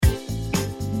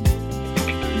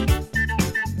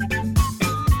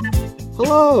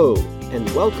Hello, and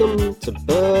welcome to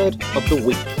Bird of the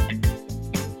Week.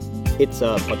 It's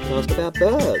a podcast about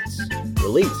birds,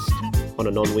 released on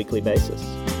a non-weekly basis.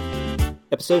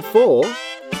 Episode 4,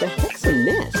 The Heck's a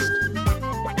Nest.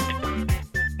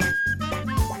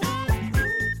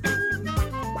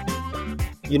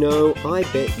 You know, I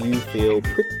bet you feel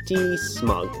pretty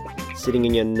smug sitting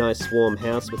in your nice warm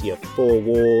house with your 4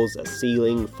 walls, a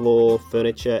ceiling, floor,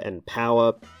 furniture, and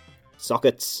power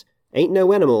sockets. Ain't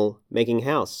no animal making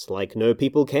house like no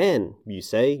people can, you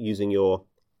say, using your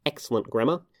excellent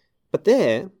grammar. But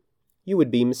there, you would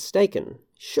be mistaken.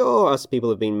 Sure, us people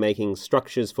have been making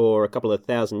structures for a couple of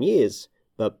thousand years,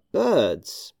 but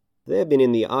birds, they've been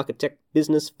in the architect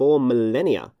business for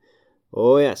millennia.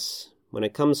 Oh yes, when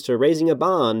it comes to raising a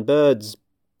barn, birds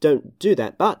don't do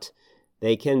that, but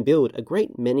they can build a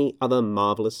great many other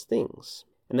marvellous things.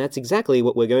 And that's exactly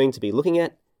what we're going to be looking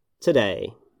at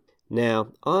today.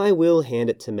 Now, I will hand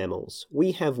it to mammals.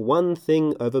 We have one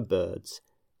thing over birds.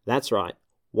 That's right,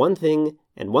 one thing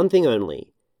and one thing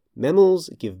only. Mammals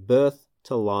give birth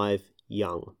to live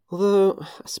young. Although,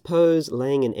 I suppose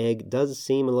laying an egg does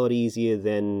seem a lot easier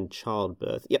than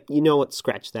childbirth. Yep, you know what,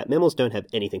 scratch that. Mammals don't have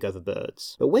anything over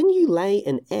birds. But when you lay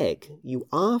an egg, you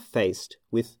are faced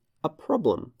with a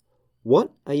problem.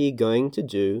 What are you going to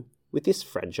do with this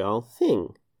fragile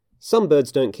thing? Some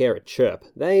birds don't care a chirp.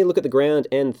 They look at the ground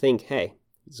and think, hey,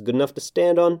 it's good enough to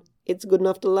stand on, it's good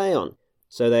enough to lay on.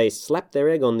 So they slap their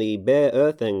egg on the bare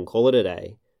earth and call it a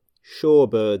day.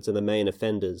 Shorebirds are the main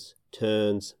offenders.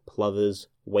 Terns, plovers,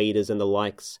 waders and the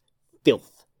likes.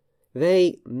 Filth.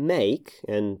 They make,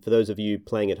 and for those of you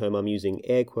playing at home, I'm using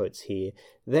air quotes here,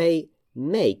 they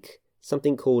make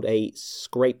something called a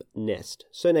scrape nest.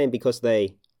 So named because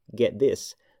they, get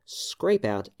this, scrape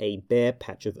out a bare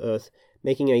patch of earth,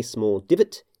 making a small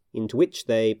divot into which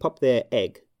they pop their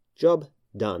egg. Job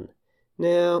done.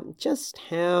 Now, just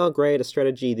how great a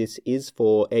strategy this is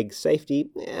for egg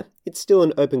safety, it's still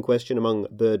an open question among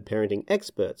bird parenting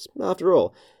experts. After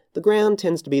all, the ground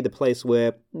tends to be the place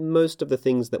where most of the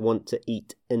things that want to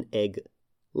eat an egg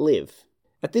live.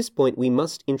 At this point, we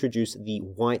must introduce the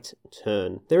white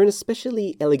tern. They're an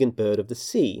especially elegant bird of the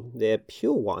sea. They're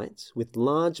pure white with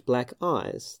large black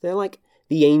eyes. They're like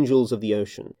the angels of the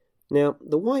ocean. Now,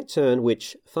 the white tern,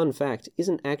 which, fun fact,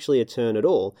 isn't actually a tern at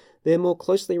all, they're more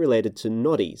closely related to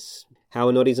noddies. How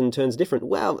are noddies and terns different?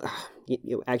 Well,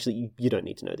 you don't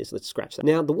need to know this. Let's scratch that.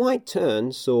 Now, the white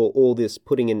tern saw all this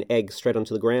putting an egg straight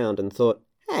onto the ground and thought,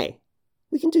 hey,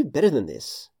 we can do better than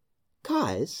this.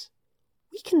 Guys,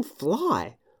 we can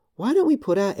fly. Why don't we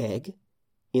put our egg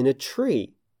in a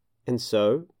tree? And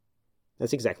so,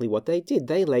 that's exactly what they did.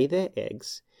 They lay their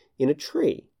eggs in a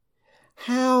tree.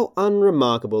 How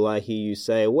unremarkable, I hear you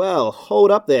say. Well,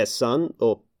 hold up there, son,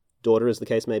 or daughter as the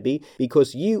case may be,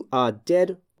 because you are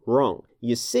dead wrong.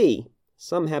 You see,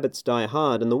 some habits die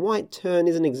hard, and the white tern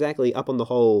isn't exactly up on the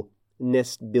whole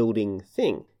nest-building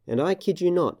thing. And I kid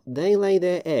you not, they lay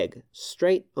their egg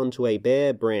straight onto a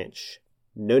bare branch.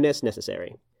 No nest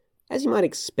necessary. As you might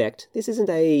expect, this isn't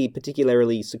a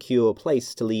particularly secure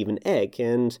place to leave an egg,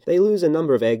 and they lose a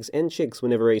number of eggs and chicks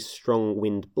whenever a strong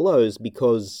wind blows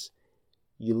because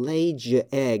you laid your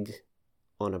egg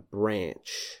on a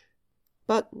branch.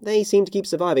 But they seem to keep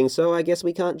surviving, so I guess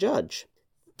we can't judge.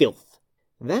 Filth.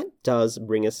 That does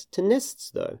bring us to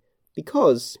nests, though,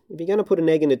 because if you're going to put an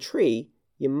egg in a tree,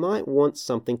 you might want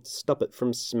something to stop it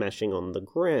from smashing on the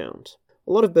ground.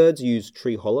 A lot of birds use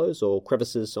tree hollows or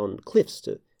crevices on cliffs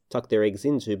to tuck their eggs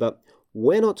into, but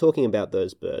we're not talking about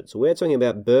those birds. We're talking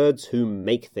about birds who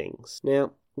make things.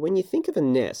 Now, when you think of a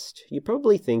nest, you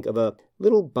probably think of a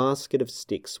little basket of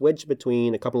sticks wedged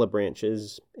between a couple of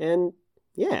branches, and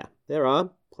yeah, there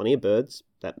are plenty of birds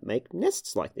that make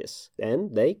nests like this,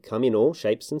 and they come in all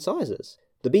shapes and sizes.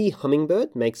 The bee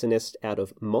hummingbird makes a nest out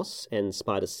of moss and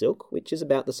spider silk, which is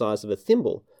about the size of a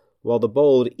thimble, while the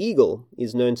bald eagle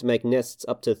is known to make nests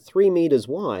up to 3 meters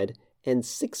wide and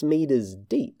 6 meters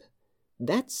deep.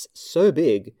 That's so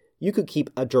big, you could keep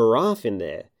a giraffe in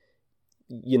there.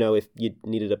 You know, if you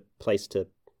needed a place to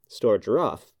store a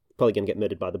giraffe. Probably going to get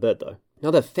murdered by the bird, though.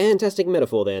 Another fantastic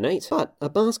metaphor there, Nate. But a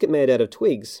basket made out of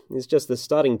twigs is just the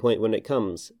starting point when it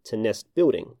comes to nest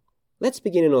building. Let's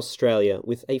begin in Australia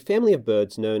with a family of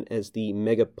birds known as the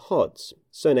megapods,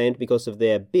 so named because of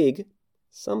their big,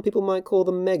 some people might call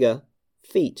them mega,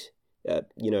 feet.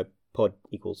 Pod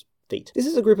equals feet. This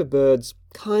is a group of birds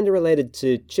kind of related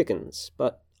to chickens,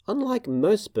 but unlike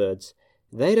most birds,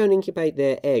 they don't incubate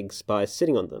their eggs by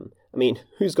sitting on them. I mean,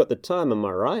 who's got the time, am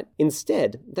I right?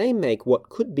 Instead, they make what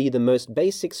could be the most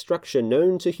basic structure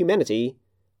known to humanity,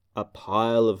 a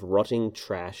pile of rotting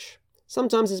trash,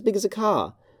 sometimes as big as a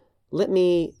car. Let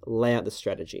me lay out the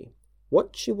strategy.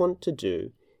 What you want to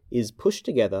do is push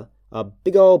together a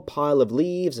big old pile of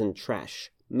leaves and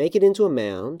trash, make it into a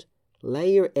mound,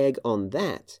 lay your egg on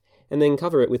that, and then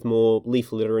cover it with more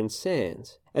leaf litter and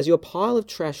sand. As your pile of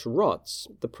trash rots,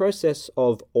 the process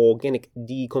of organic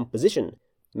decomposition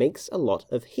makes a lot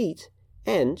of heat,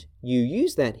 and you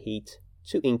use that heat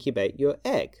to incubate your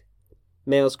egg.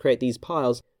 Males create these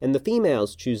piles, and the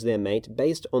females choose their mate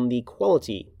based on the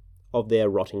quality of their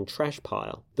rotting trash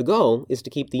pile. The goal is to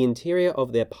keep the interior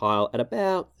of their pile at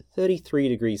about 33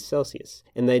 degrees Celsius,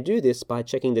 and they do this by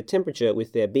checking the temperature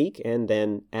with their beak and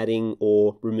then adding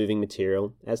or removing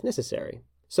material as necessary.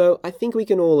 So I think we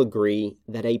can all agree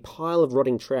that a pile of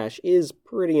rotting trash is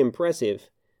pretty impressive,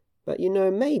 but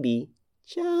maybe,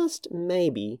 just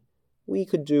maybe, we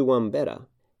could do one better.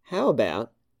 How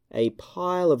about a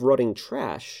pile of rotting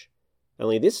trash,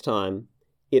 only this time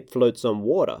it floats on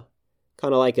water,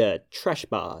 kind of like a trash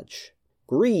barge.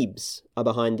 Grebes are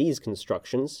behind these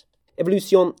constructions.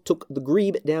 Evolution took the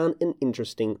grebe down an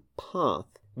interesting path.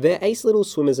 They're ace little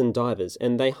swimmers and divers,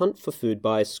 and they hunt for food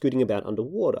by scooting about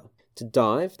underwater. To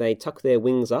dive, they tuck their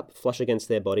wings up, flush against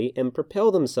their body, and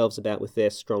propel themselves about with their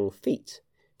strong feet.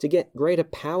 To get greater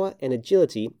power and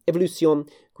agility, Evolution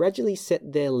gradually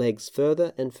set their legs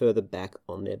further and further back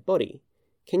on their body.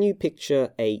 Can you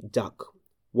picture a duck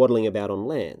waddling about on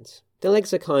land? Their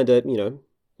legs are kinda,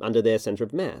 under their center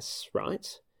of mass,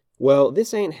 right? Well,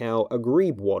 this ain't how a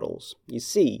grebe waddles. You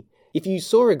see, if you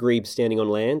saw a grebe standing on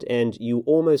land, and you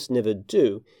almost never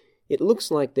do, it looks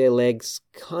like their legs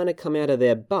kinda come out of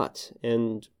their butt,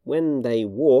 and when they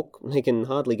walk, they can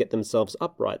hardly get themselves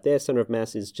upright. Their center of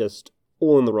mass is just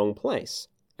all in the wrong place.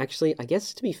 Actually, I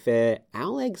guess to be fair,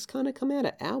 our legs kinda come out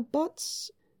of our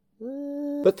butts.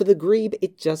 But for the grebe,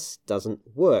 it just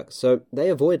doesn't work, so they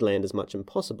avoid land as much as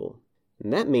possible.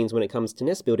 And that means when it comes to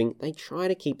nest building, they try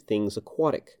to keep things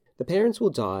aquatic. The parents will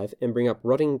dive and bring up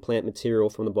rotting plant material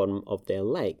from the bottom of their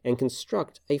lake and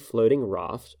construct a floating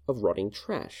raft of rotting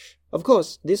trash. Of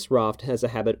course, this raft has a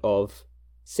habit of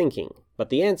sinking, but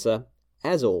the answer,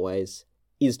 as always,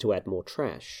 is to add more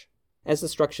trash. As the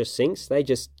structure sinks, they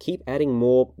just keep adding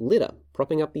more litter,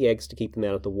 propping up the eggs to keep them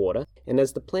out of the water, and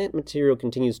as the plant material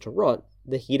continues to rot,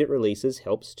 the heat it releases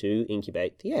helps to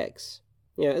incubate the eggs.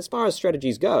 As far as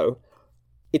strategies go,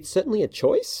 it's certainly a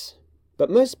choice, but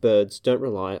most birds don't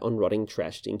rely on rotting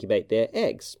trash to incubate their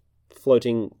eggs,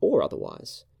 floating or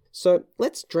otherwise. So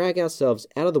let's drag ourselves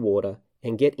out of the water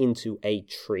and get into a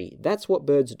tree. That's what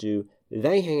birds do.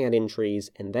 They hang out in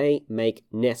trees and they make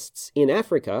nests in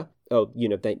Africa. Oh,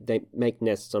 they make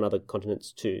nests on other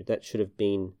continents too. That should have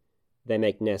been, they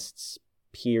make nests,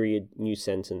 period, new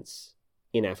sentence,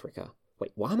 in Africa.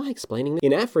 Wait, why am I explaining this?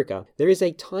 In Africa, there is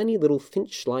a tiny little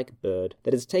finch-like bird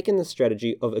that has taken the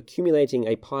strategy of accumulating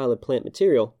a pile of plant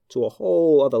material to a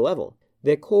whole other level.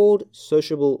 They're called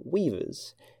sociable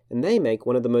weavers, and they make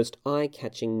one of the most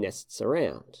eye-catching nests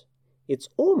around. It's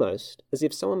almost as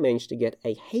if someone managed to get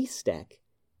a haystack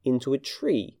into a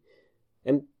tree.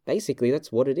 And basically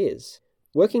that's what it is.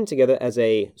 Working together as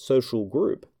a social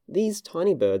group, these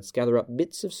tiny birds gather up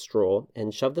bits of straw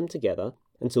and shove them together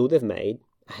until they've made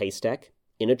a haystack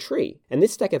in a tree. And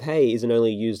this stack of hay isn't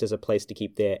only used as a place to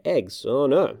keep their eggs. Oh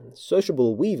no,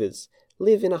 sociable weavers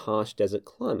live in a harsh desert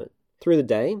climate. Through the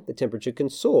day, the temperature can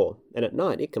soar, and at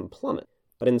night it can plummet.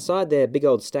 But inside their big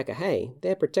old stack of hay,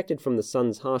 they're protected from the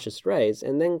sun's harshest rays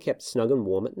and then kept snug and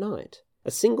warm at night.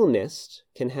 A single nest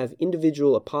can have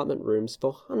individual apartment rooms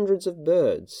for hundreds of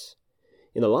birds.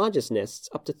 In the largest nests,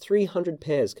 up to 300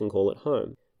 pairs can call it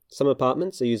home. Some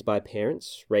apartments are used by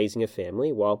parents raising a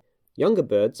family, while younger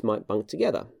birds might bunk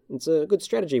together. It's a good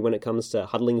strategy when it comes to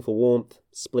huddling for warmth,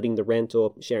 splitting the rent,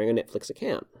 or sharing a Netflix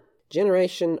account.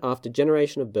 Generation after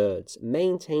generation of birds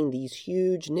maintain these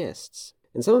huge nests,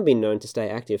 and some have been known to stay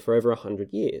active for over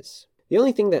 100 years. The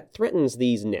only thing that threatens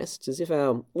these nests is if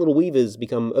our little weavers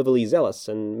become overly zealous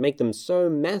and make them so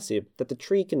massive that the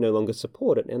tree can no longer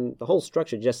support it and the whole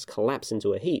structure just collapses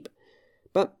into a heap.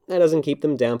 But that doesn't keep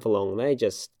them down for long. They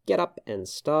just get up and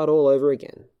start all over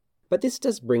again. But this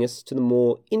does bring us to the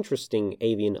more interesting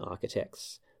avian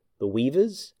architects, the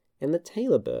weavers and the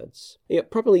tailor birds.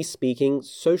 Properly speaking,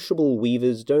 sociable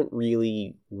weavers don't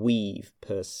really weave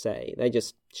per se. They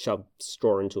just shove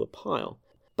straw into a pile.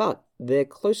 But their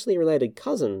closely related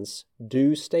cousins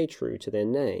do stay true to their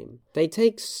name. They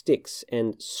take sticks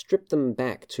and strip them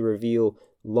back to reveal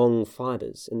long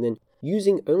fibers, and then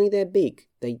using only their beak,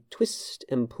 they twist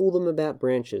and pull them about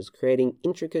branches, creating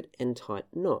intricate and tight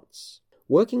knots.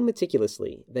 Working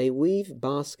meticulously, they weave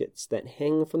baskets that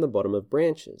hang from the bottom of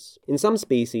branches. In some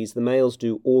species, the males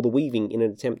do all the weaving in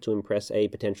an attempt to impress a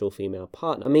potential female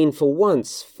partner. I mean, for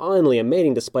once, finally a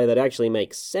mating display that actually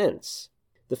makes sense.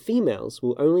 The females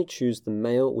will only choose the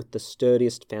male with the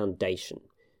sturdiest foundation.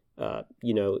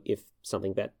 If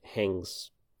something that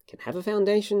hangs can have a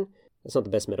foundation? That's not the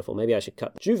best metaphor, maybe I should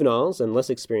cut. Juveniles and less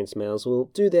experienced males will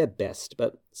do their best,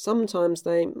 but sometimes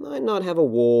they might not have a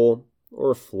wall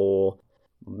or a floor.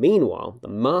 Meanwhile, the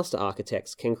master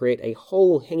architects can create a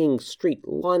whole hanging street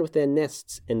lined with their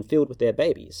nests and filled with their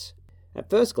babies. At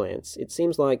first glance, it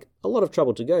seems like a lot of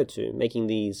trouble to go to, making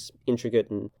these intricate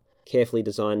and carefully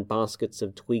designed baskets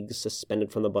of twigs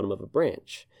suspended from the bottom of a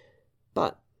branch.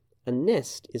 But a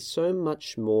nest is so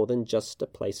much more than just a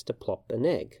place to plop an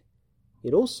egg.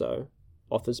 It also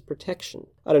offers protection.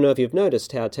 I don't know if you've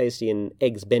noticed how tasty an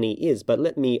Eggs Benny is, but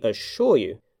let me assure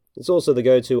you, it's also the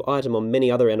go-to item on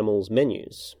many other animals'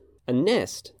 menus. A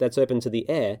nest that's open to the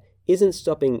air isn't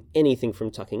stopping anything from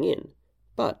tucking in,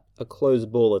 but a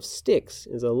closed ball of sticks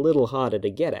is a little harder to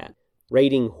get at.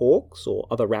 Raiding hawks or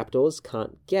other raptors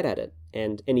can't get at it,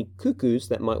 and any cuckoos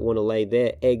that might want to lay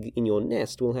their egg in your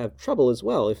nest will have trouble as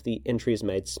well if the entry is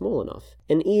made small enough.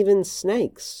 And even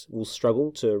snakes will struggle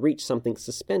to reach something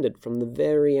suspended from the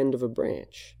very end of a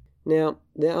branch. Now,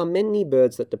 there are many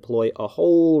birds that deploy a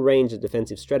whole range of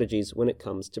defensive strategies when it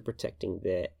comes to protecting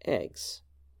their eggs.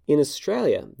 In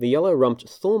Australia, the yellow-rumped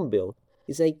thornbill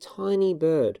is a tiny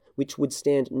bird which would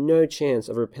stand no chance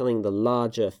of repelling the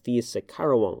larger, fiercer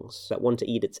currawongs that want to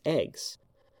eat its eggs.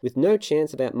 With no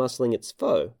chance of outmuscling its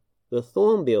foe, the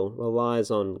thornbill relies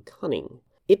on cunning.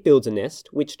 It builds a nest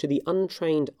which to the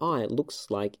untrained eye looks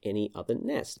like any other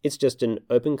nest. It's just an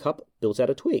open cup built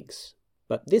out of twigs.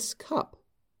 But this cup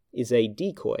is a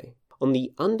decoy. On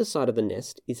the underside of the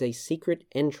nest is a secret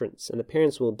entrance, and the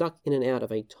parents will duck in and out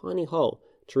of a tiny hole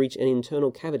to reach an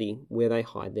internal cavity where they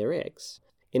hide their eggs.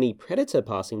 Any predator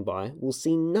passing by will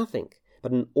see nothing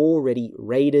but an already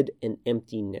raided and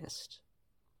empty nest.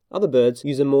 Other birds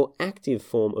use a more active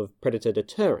form of predator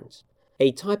deterrent.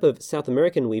 A type of South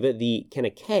American weaver, the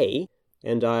Kanakay,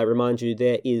 and I remind you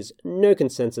there is no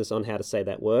consensus on how to say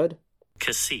that word.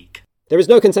 Cacique. There is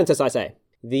no consensus, I say.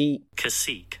 The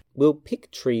Cacique will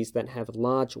pick trees that have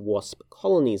large wasp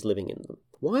colonies living in them.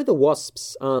 Why the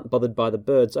wasps aren't bothered by the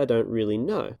birds, I don't really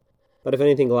know. But if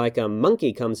anything like a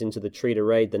monkey comes into the tree to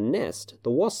raid the nest,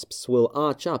 the wasps will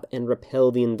arch up and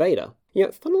repel the invader.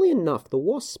 Funnily enough, the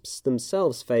wasps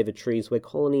themselves favour trees where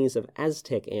colonies of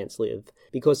Aztec ants live,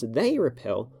 because they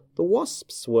repel the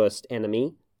wasps' worst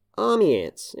enemy, army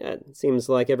ants. It seems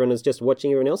like everyone is just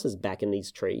watching everyone else's back in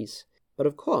these trees. But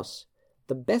of course,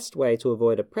 the best way to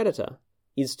avoid a predator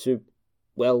is to,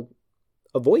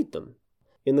 avoid them.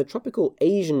 In the tropical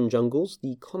Asian jungles,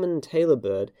 the common tailor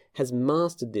bird has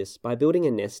mastered this by building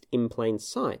a nest in plain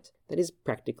sight that is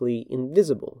practically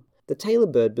invisible. The tailor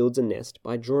bird builds a nest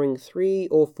by drawing 3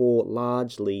 or 4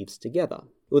 large leaves together.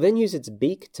 It will then use its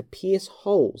beak to pierce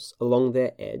holes along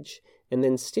their edge and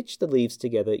then stitch the leaves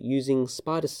together using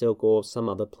spider silk or some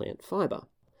other plant fibre.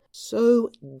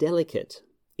 So delicate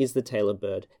is the tailor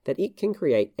bird that it can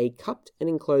create a cupped and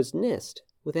enclosed nest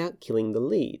without killing the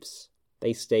leaves.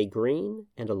 They stay green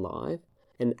and alive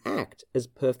and act as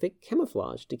perfect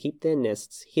camouflage to keep their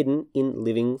nests hidden in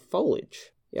living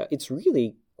foliage. It's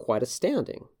really quite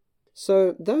astounding.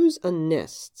 So those are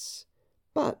nests,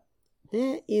 but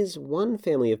there is one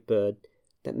family of bird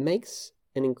that makes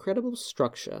an incredible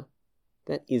structure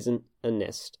that isn't a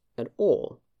nest at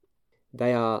all.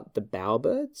 They are the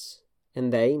bowerbirds,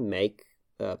 and they make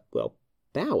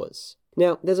bowers.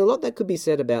 Now, there's a lot that could be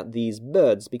said about these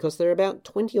birds because there are about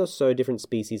 20 or so different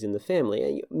species in the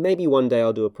family. Maybe one day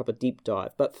I'll do a proper deep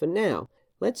dive, but for now,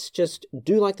 let's just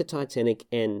do like the Titanic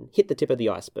and hit the tip of the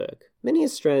iceberg. Many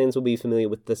Australians will be familiar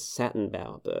with the satin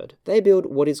bowerbird. They build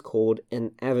what is called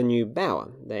an avenue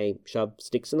bower. They shove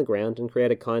sticks in the ground and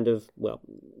create a kind of,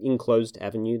 enclosed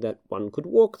avenue that one could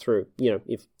walk through,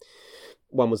 if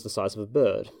one was the size of a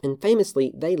bird. And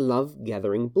famously, they love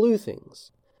gathering blue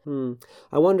things.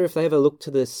 I wonder if they ever look to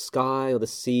the sky or the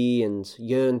sea and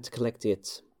yearn to collect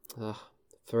it.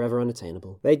 Forever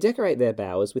unattainable. They decorate their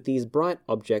bowers with these bright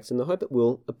objects in the hope it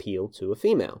will appeal to a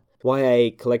female. Why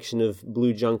a collection of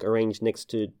blue junk arranged next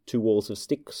to 2 walls of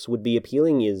sticks would be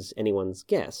appealing is anyone's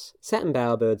guess. Satin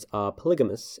bowerbirds are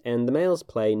polygamous, and the males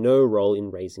play no role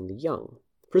in raising the young.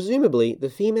 Presumably, the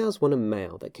females want a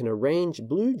male that can arrange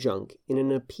blue junk in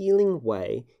an appealing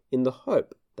way in the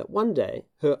hope that one day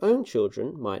her own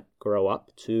children might grow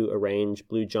up to arrange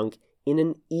blue junk in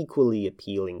an equally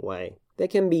appealing way. There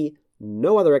can be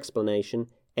no other explanation,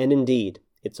 and indeed,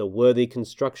 It's a worthy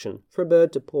construction for a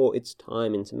bird to pour its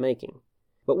time into making.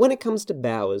 But when it comes to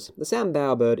bowers, the satin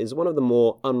bowerbird is one of the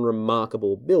more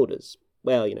unremarkable builders.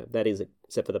 Well, that is,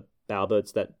 except for the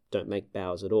bowerbirds that don't make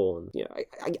bowers at all. And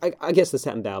I guess the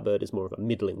satin bowerbird is more of a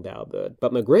middling bowerbird.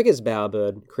 But McGregor's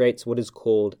bowerbird creates what is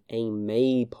called a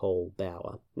maypole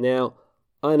bower. Now,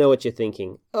 I know what you're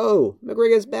thinking. Oh,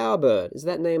 McGregor's bowerbird. Is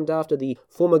that named after the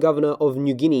former governor of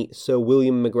New Guinea, Sir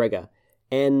William McGregor?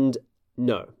 And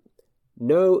no.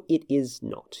 No, it is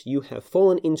not. You have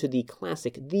fallen into the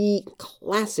classic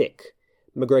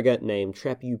McGregor name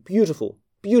trap, you beautiful,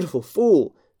 beautiful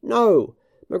fool. No,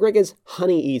 McGregor's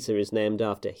honey eater is named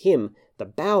after him. The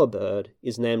bowerbird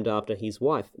is named after his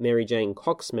wife, Mary Jane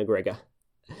Cox McGregor.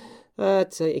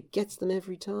 It gets them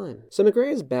every time. So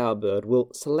McGregor's bowerbird will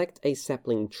select a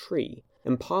sapling tree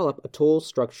and pile up a tall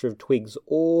structure of twigs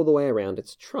all the way around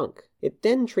its trunk. It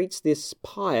then treats this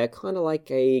pyre kind of like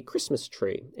a Christmas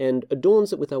tree and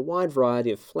adorns it with a wide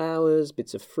variety of flowers,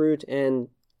 bits of fruit, and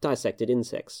dissected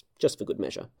insects, just for good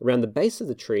measure. Around the base of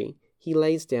the tree, he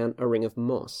lays down a ring of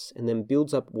moss and then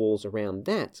builds up walls around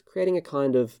that, creating a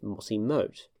kind of mossy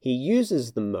moat. He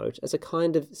uses the moat as a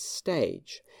kind of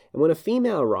stage, and when a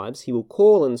female arrives, he will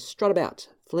call and strut about,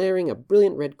 flaring a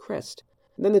brilliant red crest.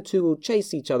 And then the two will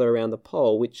chase each other around the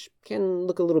pole, which can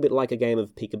look a little bit like a game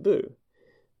of peekaboo.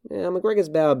 Now, McGregor's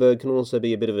bowerbird can also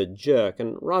be a bit of a jerk,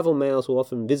 and rival males will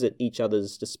often visit each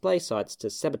other's display sites to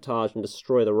sabotage and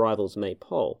destroy the rival's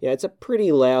maypole. Yeah, it's a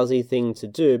pretty lousy thing to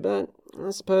do, but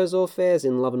I suppose all fair's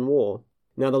in love and war.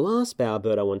 Now, the last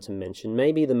bowerbird I want to mention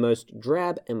may be the most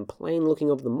drab and plain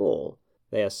looking of them all.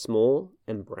 They are small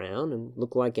and brown and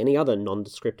look like any other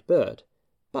nondescript bird,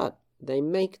 but they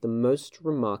make the most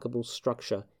remarkable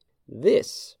structure.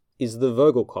 This is the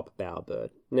Vogelkopf bowerbird.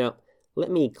 Now, let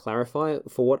me clarify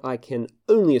for what I can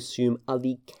only assume are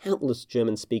the countless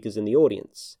German speakers in the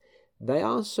audience. They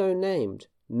are so named,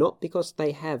 not because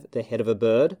they have the head of a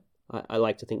bird, I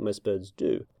like to think most birds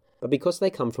do, but because they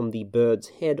come from the Bird's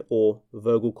Head or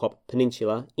Vogelkopf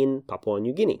Peninsula in Papua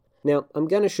New Guinea. Now, I'm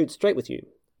going to shoot straight with you.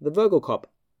 The Vogelkopf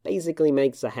basically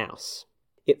makes a house.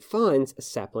 It finds a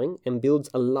sapling and builds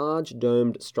a large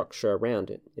domed structure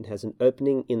around it. It has an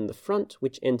opening in the front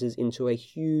which enters into a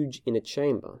huge inner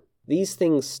chamber. These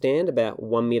things stand about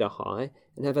 1 meter high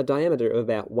and have a diameter of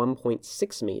about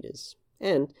 1.6 meters.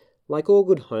 And, like all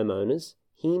good homeowners,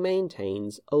 he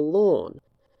maintains a lawn.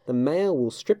 The male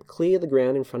will strip clear the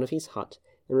ground in front of his hut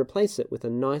and replace it with a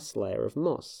nice layer of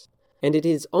moss. And it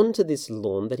is onto this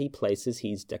lawn that he places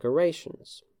his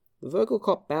decorations. The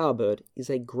Vogelkopf bowerbird is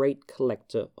a great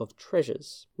collector of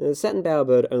treasures. Now, the satin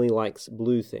bowerbird only likes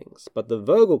blue things, but the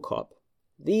Vogelkopf,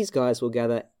 these guys will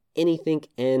gather anything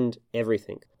and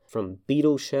everything, from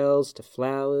beetle shells to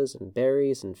flowers and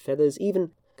berries and feathers,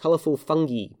 even colourful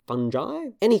fungi,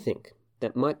 anything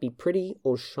that might be pretty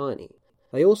or shiny.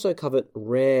 They also covet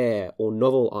rare or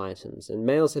novel items, and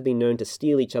males have been known to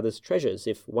steal each other's treasures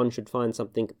if one should find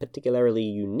something particularly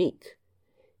unique.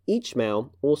 Each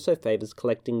male also favours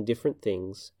collecting different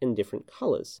things in different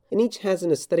colours, and each has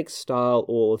an aesthetic style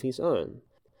all of his own.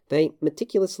 They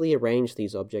meticulously arrange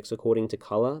these objects according to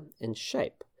colour and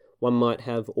shape. One might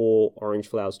have all orange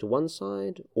flowers to one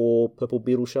side, or purple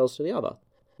beetle shells to the other,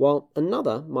 while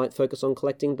another might focus on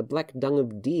collecting the black dung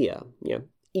of deer,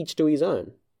 each to his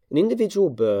own. An individual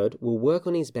bird will work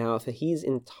on his bower for his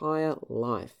entire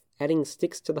life, adding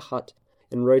sticks to the hut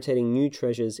and rotating new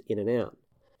treasures in and out.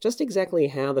 Just exactly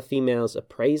how the females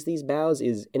appraise these bowers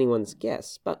is anyone's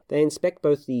guess, but they inspect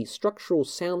both the structural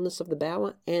soundness of the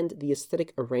bower and the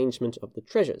aesthetic arrangement of the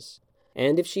treasures.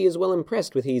 And if she is well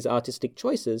impressed with his artistic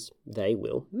choices, they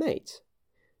will mate.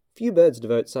 Few birds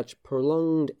devote such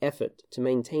prolonged effort to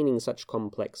maintaining such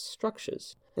complex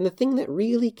structures, and the thing that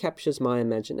really captures my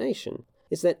imagination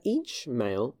is that each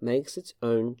male makes its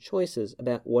own choices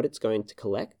about what it's going to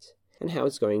collect and how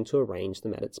it's going to arrange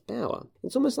them at its bower.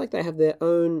 It's almost like they have their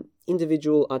own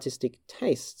individual artistic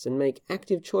tastes and make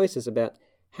active choices about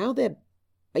how they're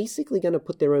basically going to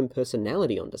put their own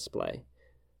personality on display.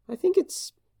 I think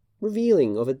it's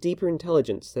revealing of a deeper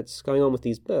intelligence that's going on with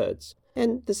these birds.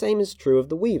 And the same is true of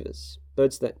the weavers.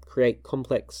 Birds that create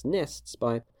complex nests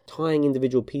by tying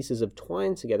individual pieces of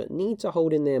twine together need to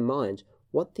hold in their mind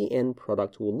what the end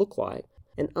product will look like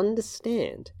and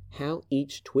understand how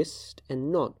each twist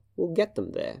and knot will get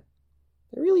them there.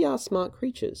 They really are smart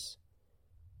creatures.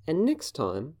 And next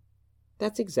time,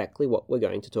 that's exactly what we're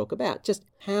going to talk about. Just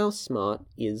how smart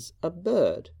is a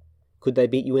bird? Could they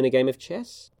beat you in a game of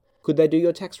chess? Could they do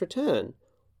your tax return?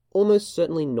 Almost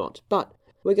certainly not, but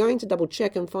we're going to double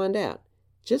check and find out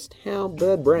just how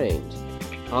bird-brained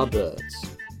are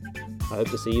birds. I hope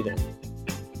to see you then.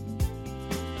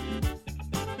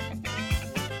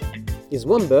 Is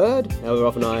one bird, however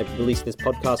often I release this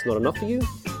podcast, not enough for you?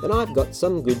 Then I've got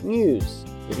some good news.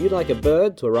 If you'd like a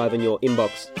bird to arrive in your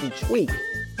inbox each week,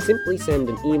 simply send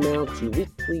an email to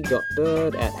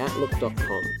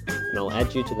weekly.bird@outlook.com and I'll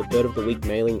add you to the Bird of the Week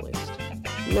mailing list.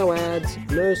 No ads,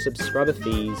 no subscriber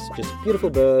fees, just beautiful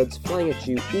birds flying at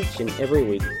you each and every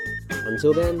week.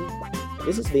 Until then,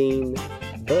 this has been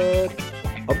Bird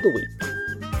of the Week.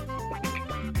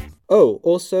 Oh,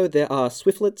 also there are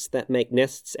swiftlets that make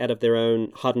nests out of their own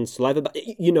hardened saliva, but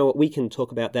you know what, we can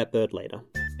talk about that bird later.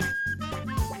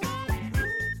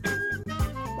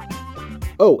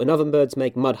 Oh, and ovenbirds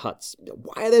make mud huts.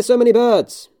 Why are there so many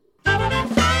birds?